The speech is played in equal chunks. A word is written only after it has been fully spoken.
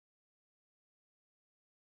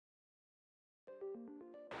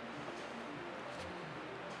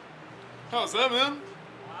How's that, man?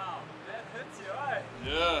 Wow, that hits you, eh?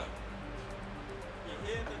 Yeah. You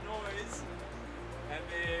hear the noise, and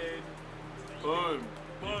then Boom.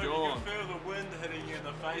 boom, You're you gone. can feel the wind hitting you in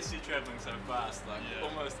the face. You're traveling so fast, like Yeah.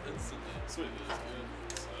 almost instantly. Sweet, that's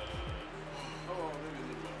good. So, how long maybe a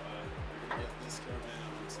little bit we can get this caravan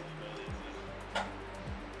up into the valley.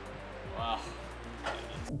 Wow.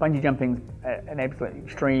 Bungee jumping's an absolute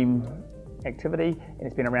extreme activity, and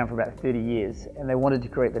it's been around for about 30 years, and they wanted to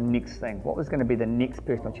create the next thing. What was going to be the next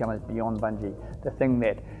personal challenge beyond bungee, the thing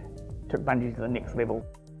that took bungee to the next level.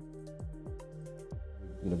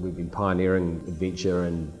 You know, we've been pioneering adventure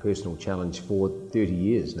and personal challenge for 30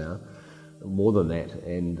 years now, more than that,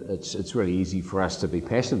 and it's really easy for us to be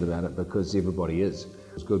passionate about it because everybody is.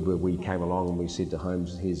 It's good where we came along and we said to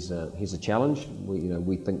Holmes, here's a challenge.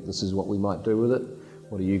 We think this is what we might do with it.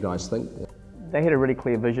 What do you guys think? They had a really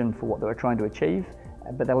clear vision for what they were trying to achieve,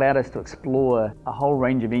 but they allowed us to explore a whole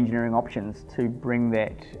range of engineering options to bring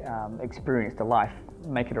that experience to life,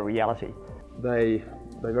 make it a reality. They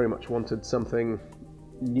very much wanted something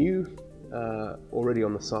new. Already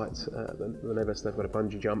on the site, the Nevis, they've got a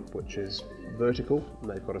bungee jump which is vertical, and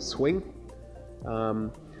they've got a swing.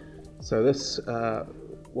 So this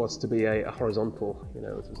was to be a horizontal,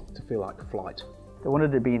 to feel like flight. They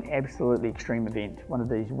wanted it to be an absolutely extreme event, one of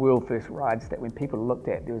these world first rides that when people looked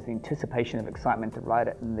at, there was the anticipation of excitement to ride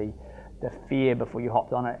it, and the fear before you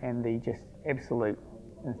hopped on it, and the just absolute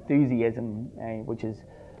enthusiasm, which is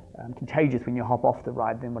contagious when you hop off the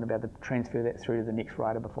ride, then want to be able to transfer that through to the next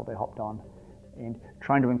rider before they hopped on. And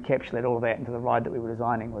trying to encapsulate all of that into the ride that we were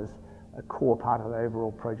designing was a core part of the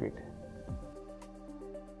overall project.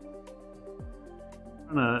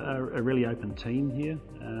 A really open team here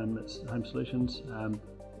at Home Solutions.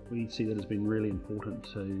 We see that as being really important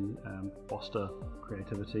to foster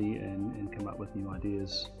creativity and come up with new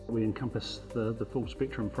ideas. We encompass the full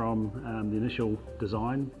spectrum from the initial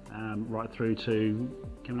design right through to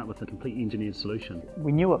coming up with a complete engineered solution.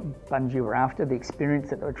 We knew what Bungy were after, the experience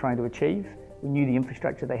that they were trying to achieve. We knew the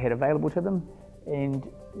infrastructure they had available to them, and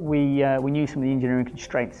we knew some of the engineering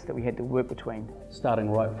constraints that we had to work between. Starting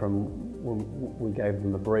right from when we gave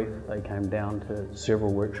them the brief, they came down to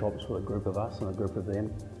several workshops with a group of us and a group of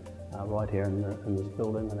them right here in this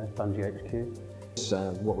building in that Bungy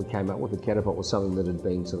HQ. What we came up with, the catapult, was something that had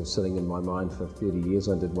been sort of sitting in my mind for 30 years.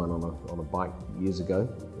 I did one on a bike years ago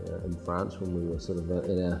in France when we were sort of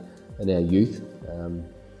in our youth.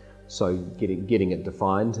 So getting it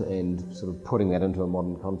defined and sort of putting that into a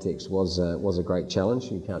modern context was a great challenge.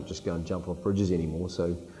 You can't just go and jump off bridges anymore,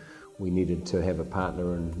 so we needed to have a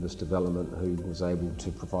partner in this development who was able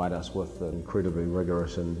to provide us with an incredibly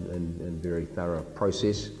rigorous and very thorough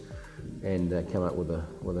process, and come up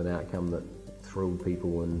with an outcome that thrilled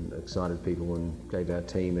people and excited people and gave our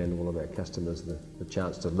team and all of our customers the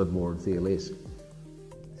chance to live more and fear less.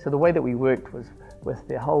 So the way that we worked was with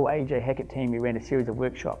the whole AJ Hackett team. We ran a series of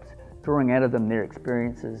workshops, drawing out of them their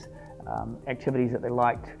experiences, activities that they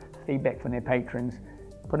liked, feedback from their patrons,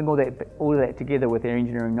 putting all of that together with their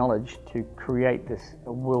engineering knowledge to create this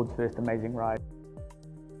world's first amazing ride.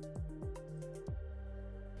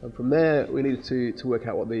 And from there, we needed to work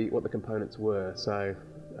out what the components were. So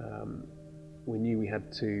we knew we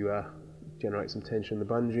had to generate some tension in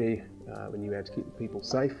the bungee. We knew we had to keep the people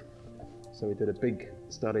safe. So we did a big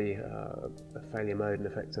study, a failure mode and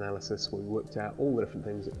effects analysis, where we worked out all the different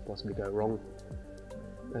things that could possibly go wrong.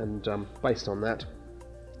 And based on that,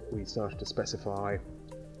 we started to specify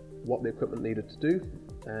what the equipment needed to do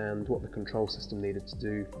and what the control system needed to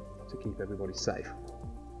do to keep everybody safe.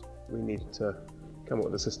 We needed to come up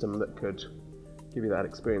with a system that could give you that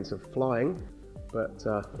experience of flying, but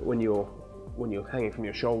when you're hanging from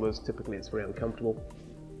your shoulders, typically it's very uncomfortable.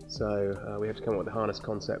 So we had to come up with a harness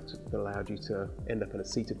concept that allowed you to end up in a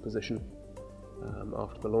seated position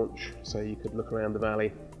after the launch, so you could look around the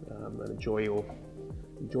valley and enjoy your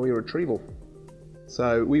retrieval.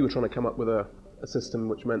 So we were trying to come up with a system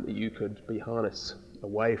which meant that you could be harnessed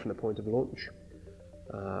away from the point of launch,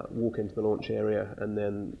 walk into the launch area, and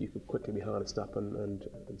then you could quickly be harnessed up and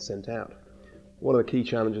sent out. One of the key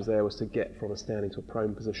challenges there was to get from a standing to a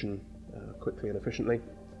prone position quickly and efficiently.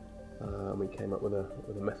 We came up with a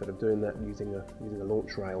method of doing that using a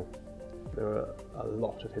launch rail. There are a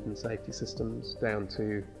lot of hidden safety systems, down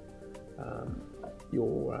to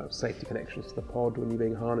your safety connections to the pod when you're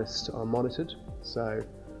being harnessed are monitored, so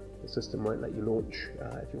the system won't let you launch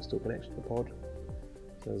if you're still connected to the pod.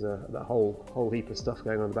 So there's a whole heap of stuff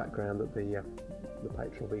going on in the background that the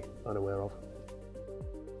patron will be unaware of.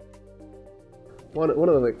 One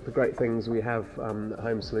of the great things we have at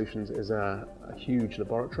Home Solutions is a huge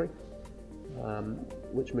laboratory,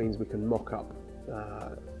 which means we can mock up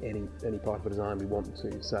any part of a design we want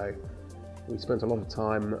to. So we spent a lot of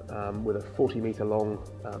time with a 40-metre long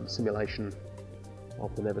simulation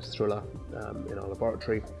of the Nevis Thriller in our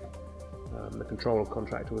laboratory. The control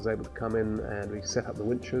contractor was able to come in and we set up the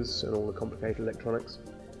winches and all the complicated electronics,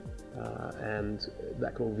 and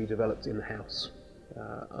that could all be developed in-house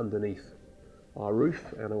underneath our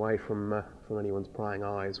roof and away from anyone's prying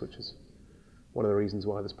eyes, which is one of the reasons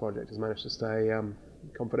why this project has managed to stay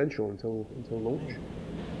confidential until launch.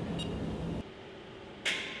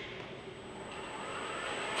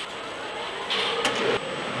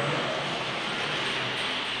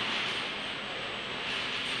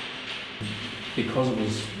 Because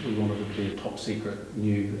we wanted it to be a top secret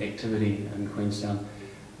new activity in Queenstown,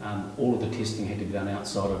 all of the testing had to be done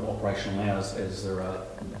outside of operational hours, as there are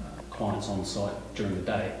clients on site during the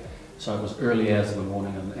day. So it was early hours in the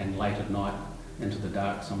morning and late at night into the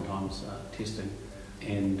dark sometimes testing.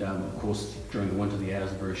 And of course during the winter the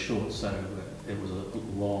hours are very short, so it was a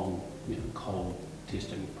long, cold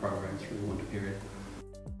testing program through the winter period.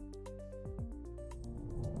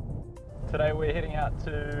 Today we're heading out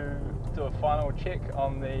to do a final check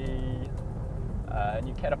on the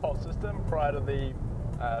new catapult system prior to the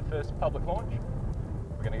first public launch.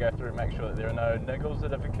 We're going to go through and make sure that there are no niggles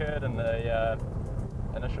that have occurred in the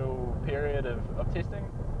initial period of testing,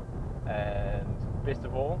 and best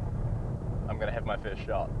of all, I'm going to have my first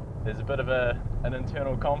shot. There's a bit of an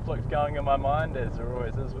internal conflict going in my mind, as there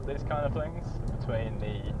always is with these kind of things, between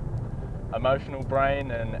the emotional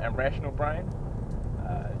brain and rational brain.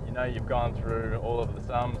 You've gone through all of the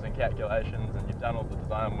sums and calculations and you've done all the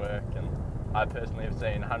design work, and I personally have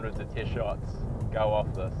seen hundreds of test shots go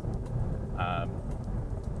off this.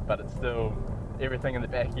 But it's still everything in the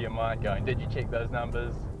back of your mind going, did you check those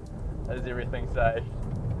numbers? Is everything safe?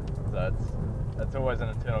 So it's always an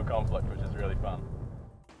internal conflict, which is really fun.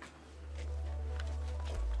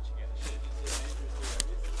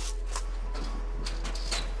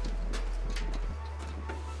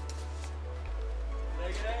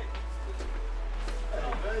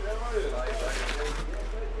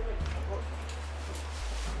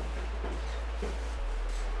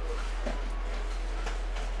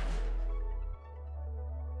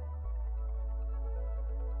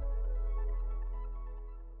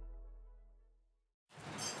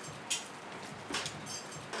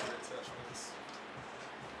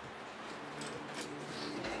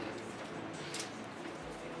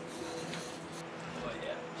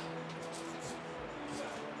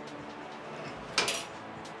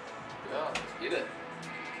 Get it.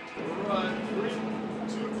 Alright, 3, 2.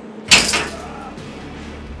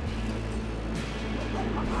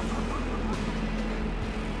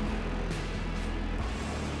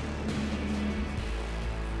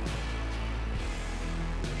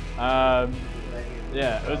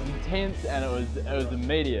 Yeah, it was intense and it was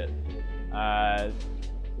immediate.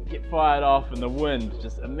 Get fired off and the wind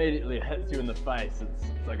just immediately hits you in the face. It's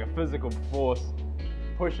like a physical force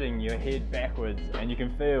pushing your head backwards, and you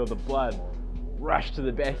can feel the blood rush to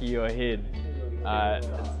the back of your head.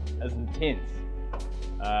 It's intense.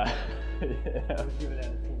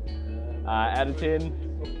 Out of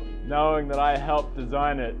 10, knowing that I helped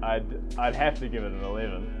design it, I'd have to give it an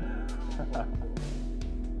 11.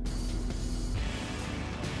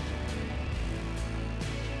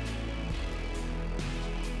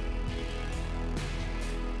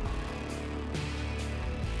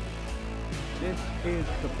 This is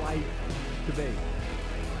the place to be.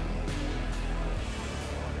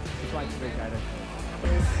 The place to be, Kato.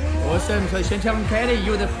 Awesome. So Chantel and Katie,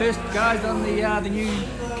 you were the first guys on the new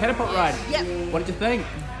catapult ride. Yep. What did you think?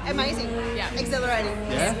 Amazing. Yeah. Exhilarating.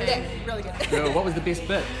 Yeah? Yeah, really good. Girl, what was the best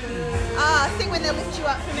bit? I think when they lift you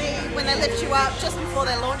up, for me, when they lift you up just before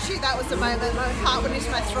they launch you, that was the moment my heart went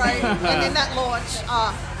into my throat. And then that launch,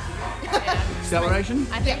 Acceleration?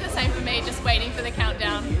 I think the same for me, just waiting for the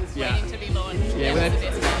countdown, waiting to be launched. Yeah,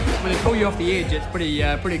 when they pull you off the edge, it's pretty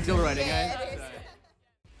exhilarating, eh?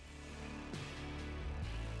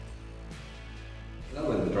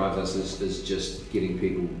 Another thing that drives us is just getting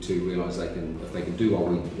people to realise if they can do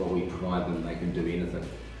what we provide them, they can do anything.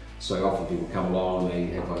 So often people come along, they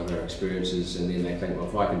have one of their experiences, and then they think, well,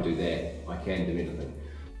 if I can do that, I can do anything.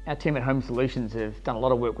 Our team at Holmes Solutions have done a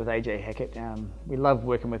lot of work with AJ Hackett. We love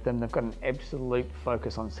working with them. They've got an absolute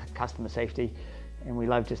focus on customer safety, and we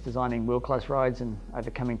love just designing world-class rides and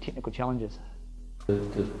overcoming technical challenges.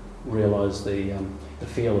 To realise the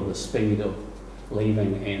feel of the speed of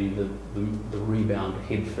leaving and the rebound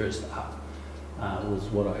head first up was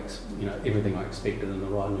what everything I expected in the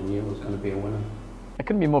ride, and I knew it was going to be a winner. I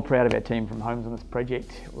couldn't be more proud of our team from Holmes on this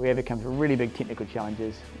project. We overcome some really big technical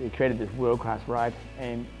challenges. We created this world-class ride,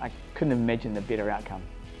 and I couldn't imagine a better outcome.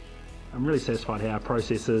 I'm really satisfied how our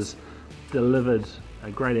processes delivered a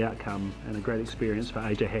great outcome and a great experience for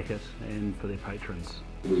AJ Hackett and for their patrons.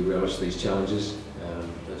 We relish these challenges.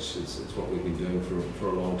 It's what we've been doing for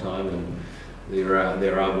a long time, and there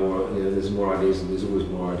are more. There's more ideas, and there's always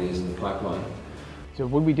more ideas in the pipeline. So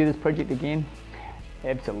would we do this project again?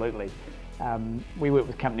 Absolutely. We work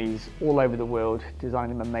with companies all over the world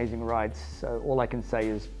designing them amazing rides, so all I can say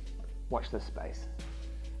is watch this space.